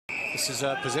This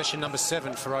is possession number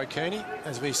 7 for O'Kearney.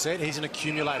 As we said, he's an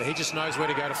accumulator. He just knows where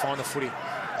to go to find the footy.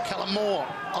 Callum Moore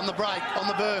on the break, on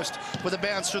the burst, with a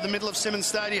bounce through the middle of Simmons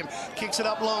Stadium. Kicks it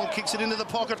up long, kicks it into the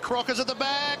pocket. Crocker's at the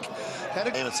back.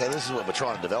 Even say this is what we're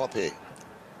trying to develop here.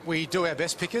 We do our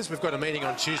best pickers. We've got a meeting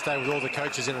on Tuesday with all the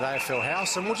coaches in at AFL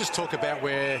House, and we'll just talk about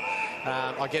where,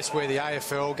 I guess, where the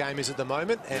AFL game is at the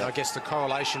moment, and I guess the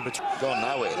correlation between... Gone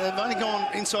nowhere. They've only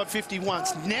gone inside 50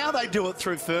 once. Now they do it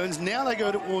through Ferns. Now they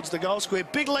go towards the goal square.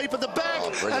 Big leap at the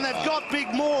back, and they've got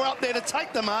Big Moore up there to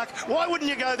take the mark. Why wouldn't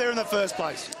you go there in the first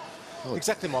place?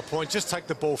 Exactly my point. Just take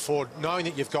the ball forward, knowing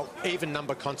that you've got even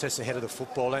number contests ahead of the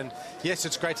football. And yes,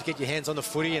 it's great to get your hands on the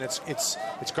footy, and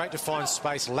it's great to find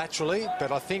space laterally.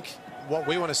 But I think what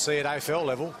we want to see at AFL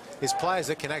level is players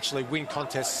that can actually win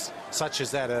contests such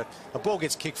as that. A ball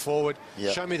gets kicked forward.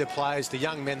 Yep. Show me the players, the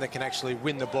young men that can actually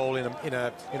win the ball in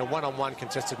a one-on-one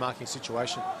contested marking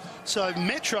situation. So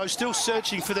Metro still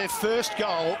searching for their first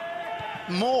goal.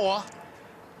 Moore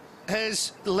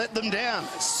has let them down.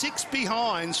 6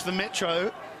 behinds for Metro.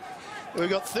 We've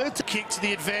got third to kick to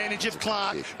the advantage of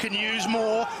Clark. Can use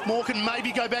Moore. Moore can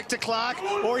maybe go back to Clark,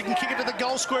 or he can kick it to the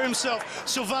goal square himself.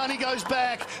 Silvani goes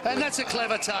back, and that's a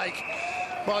clever take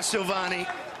by Silvani.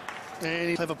 And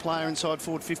he's a clever player inside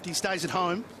forward 50. Stays at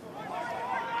home.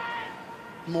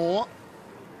 Moore.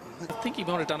 I think he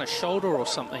might have done a shoulder or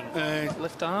something.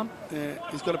 Left arm.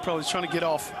 He's got a problem. He's trying to get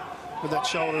off with that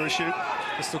shoulder issue.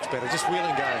 This looks better. Just wheel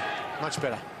and go. Much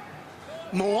better.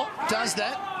 Moore does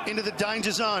that into the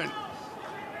danger zone.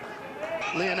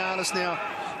 Leonardis now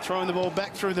throwing the ball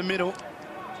back through the middle.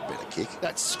 Better kick.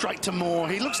 That's straight to Moore.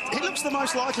 He looks the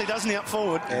most likely, doesn't he, up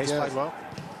forward? Yeah, he's played well.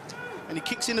 And he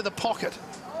kicks into the pocket.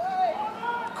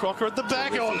 Crocker at the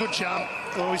back. Oh, good jump.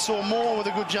 Well, we saw Moore with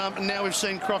a good jump, and now we've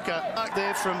seen Crocker back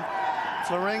there from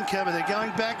Florenca, but they're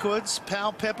going backwards.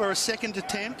 Powell Pepper, a second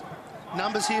attempt.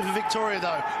 Numbers here for Victoria,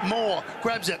 though. Moore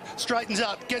grabs it, straightens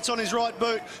up, gets on his right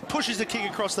boot, pushes the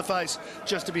kick across the face,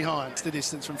 just to behind. It's the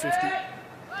distance from 50.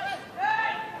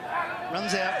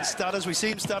 Runs out and stutters. We see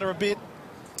him stutter a bit.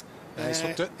 He's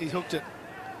hooked it. He's hooked it.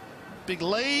 Big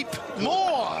leap.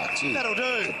 Moore! That'll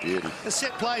do. Beauty. A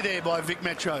set play there by Vic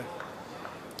Metro.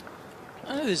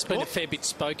 I know there's been a fair bit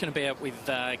spoken about with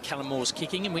Callum Moore's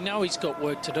kicking, and we know he's got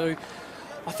work to do.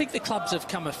 I think the clubs have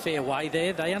come a fair way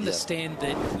there. They understand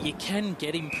that you can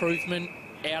get improvement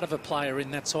out of a player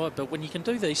in that side, but when you can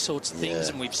do these sorts of things,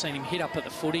 and we've seen him hit up at the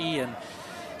footy, and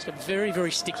he's got very, very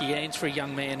sticky hands for a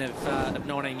young man of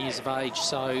 19 years of age,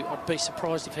 so I'd be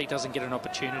surprised if he doesn't get an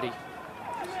opportunity.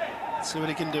 Let's see what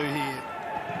he can do here.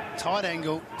 Tight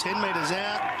angle, 10 metres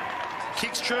out.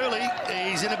 Kicks truly.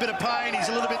 He's in a bit of pain. He's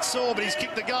a little bit sore, but he's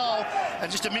kicked the goal.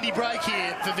 And just a mini break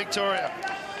here for Victoria.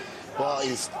 Well,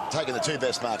 he's taken the 2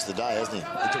 best marks of the day, hasn't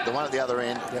he? He took the one at the other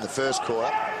end in the first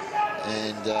quarter,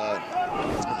 and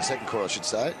the second quarter, I should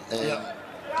say. And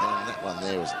that one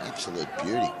there was absolute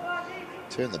beauty.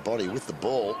 Turned the body with the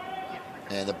ball,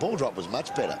 and the ball drop was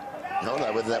much better. I don't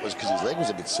know whether that was because his leg was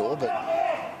a bit sore, but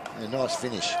a nice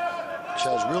finish.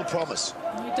 Shows real promise.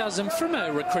 He does, and from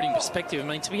a recruiting perspective, I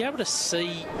mean, to be able to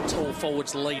see tall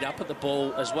forwards lead up at the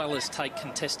ball as well as take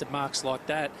contested marks like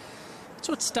that, that's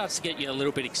what starts to get you a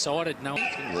little bit excited. No, he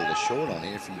can lead a short on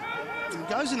here if he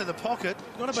goes into the pocket.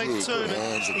 Got to beat 2, but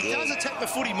he does attack the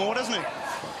footy more, doesn't he?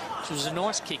 It was a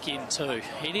nice kick in too.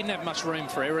 He didn't have much room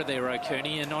for error there,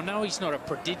 O'Kearney, and I know he's not a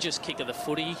prodigious kick of the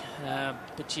footy,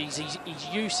 but geez, his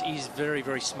use is very,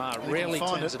 very smart. Rarely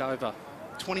turns it over.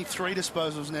 23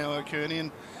 disposals now, O'Kearney,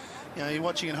 and you know, you're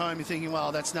watching at home, you're thinking,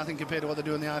 well, that's nothing compared to what they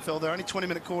do in the AFL. They're only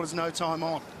 20-minute quarters, no time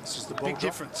on. This is the ball big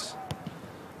difference.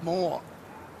 Moore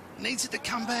needs it to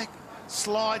come back.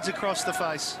 Slides across the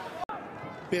face.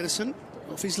 Pedersen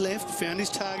off his left, found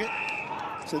his target.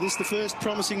 So this is the first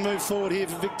promising move forward here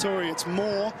for Victoria. It's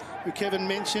Moore, who Kevin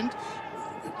mentioned,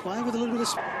 playing with a little bit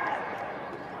of...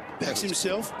 Backs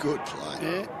himself. Good play.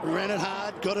 Yeah, ran it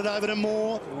hard, got it over to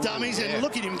Moore. Dummies, and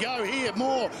look at him go here.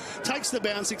 Moore takes the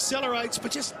bounce, accelerates,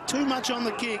 but just too much on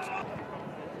the kick.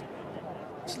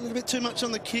 Just a little bit too much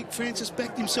on the kick. Francis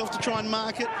backed himself to try and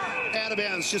mark it. Out of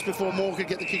bounds just before Moore could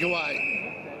get the kick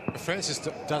away. Francis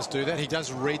does do that. He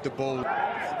does read the ball.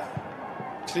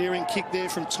 Clearing kick there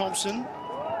from Thompson.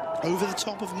 Over the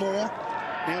top of Moore.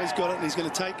 Now he's got it, and he's going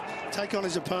to take on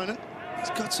his opponent. He's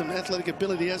got some athletic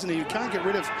ability, hasn't he? You can't get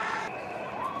rid of.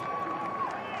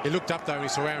 He looked up, though, and he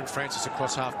saw Aaron Francis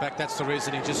across half-back. That's the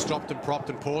reason he just stopped and propped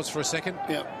and paused for a second.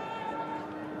 Yep.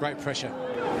 Great pressure.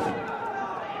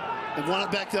 They've won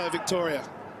it back, though, Victoria.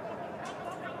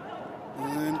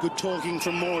 And good talking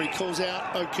from Moore. He calls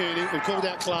out O'Kearney, who called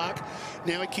out Clark.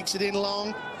 Now he kicks it in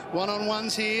long.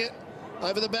 One-on-ones here.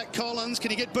 Over the back, Collins.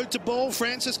 Can he get boot to ball?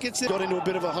 Francis gets it. Got into a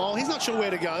bit of a hole. He's not sure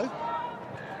where to go.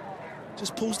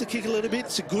 Just pulls the kick a little bit.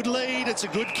 It's a good lead. It's a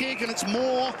good kick, and it's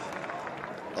more.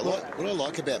 What I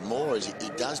like about Moore is he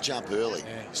does jump early.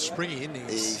 Yeah, springy, isn't he?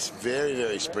 He's very,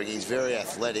 very springy. He's very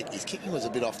athletic. His kicking was a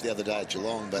bit off the other day at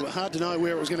Geelong, but hard to know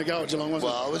where it was going to go at Geelong, wasn't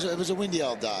it? Well, it was a windy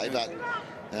old day, but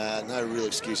no real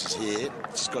excuses here.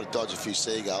 Just got to dodge a few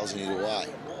seagulls and he's away.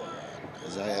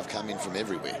 As they have come in from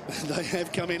everywhere. They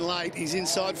have come in late. He's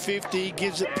inside 50,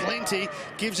 gives it plenty,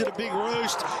 gives it a big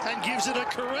roost, and gives it a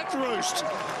correct roost.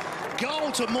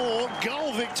 Goal to Moore,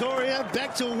 goal Victoria,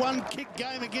 back to a one-kick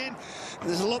game again.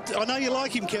 There's a lot. I know you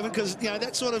like him, Kevin, because you know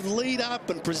that sort of lead up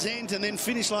and present and then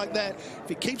finish like that. If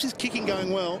he keeps his kicking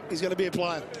going well, he's going to be a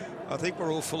player. I think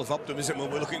we're all full of optimism when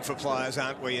we're looking for players,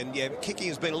 aren't we? And yeah, kicking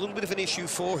has been a little bit of an issue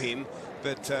for him,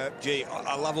 but gee,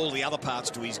 I love all the other parts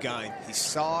to his game. His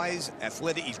size,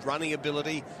 athletic, his running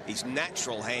ability, his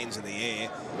natural hands in the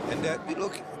air, and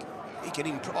look. He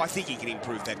can I think he can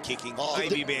improve that kicking.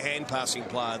 Maybe be a hand-passing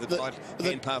player that might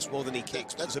hand-pass more than he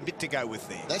kicks. There's a bit to go with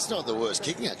there. That's not the worst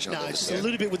kicking action. No, it's just a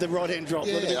little bit with the right-hand drop.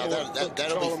 Yeah,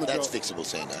 that's fixable,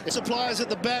 Sando. It's the players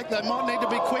at the back. They might need to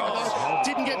be quick.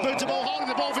 Didn't get boot to ball, holding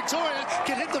the ball. Victoria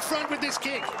can hit the front with this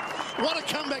kick. What a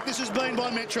comeback this has been by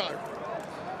Metro.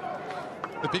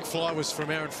 The big fly was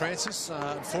from Aaron Francis.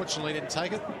 Unfortunately, didn't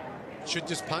take it. Should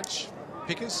just punch.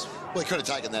 Pickers. Well, he could have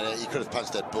taken that out. He could have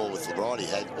punched that ball with the right he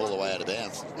had all the way out of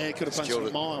bounds. Yeah, he could have punched it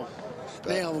a mile.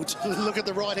 But now, look at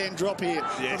the right-hand drop here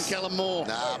from Callum Moore.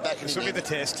 Nah, backing him in. This will be the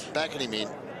test. Backing him in.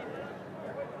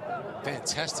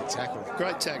 Fantastic tackle.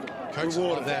 Great tackle. Coach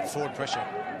rewarded that forward pressure.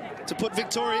 To put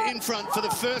Victoria in front for the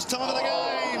first time of the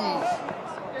game.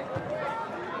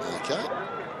 Okay.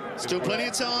 Still plenty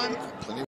of time. Plenty